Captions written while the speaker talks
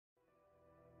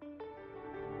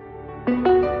If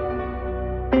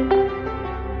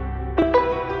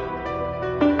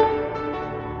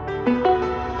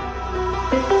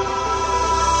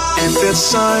it's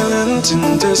silent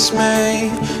in dismay,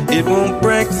 it won't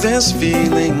break this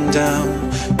feeling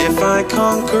down. If I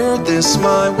conquer this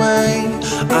my way,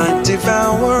 I'd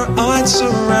devour, I'd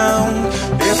surround.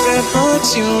 If it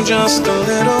hurts you just a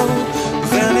little,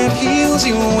 then it heals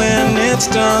you when it's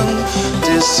done.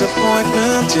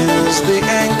 Disappointment is the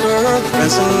anchor,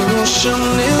 resolution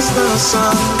is the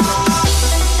sun.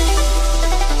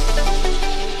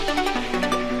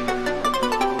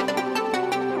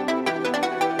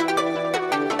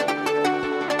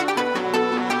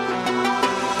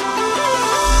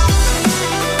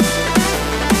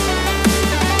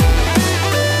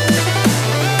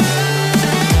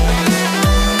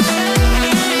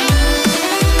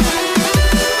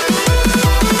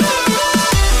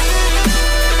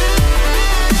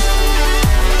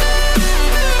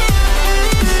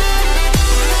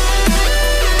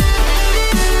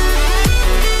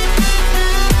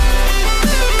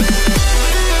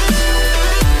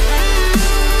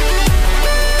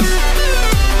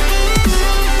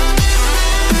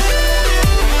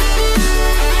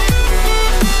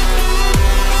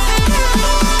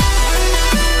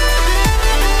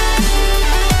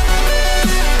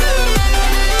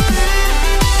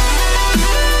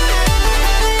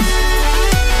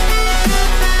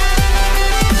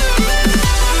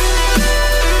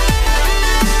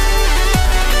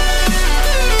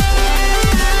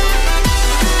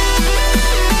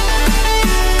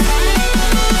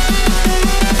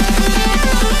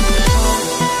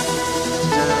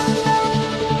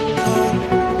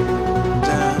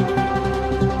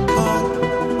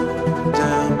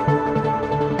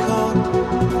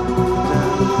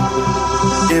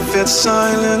 If it's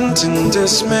silent in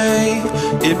dismay,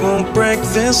 it won't break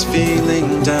this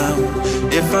feeling down.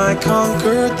 If I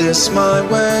conquered this my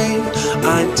way,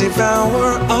 I'd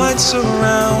devour, I'd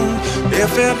surround.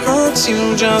 If it hurts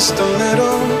you just a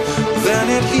little, then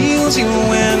it heals you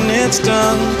when it's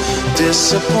done.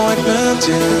 Disappointment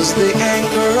is the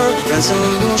anchor,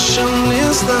 resolution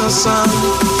is the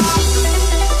sun.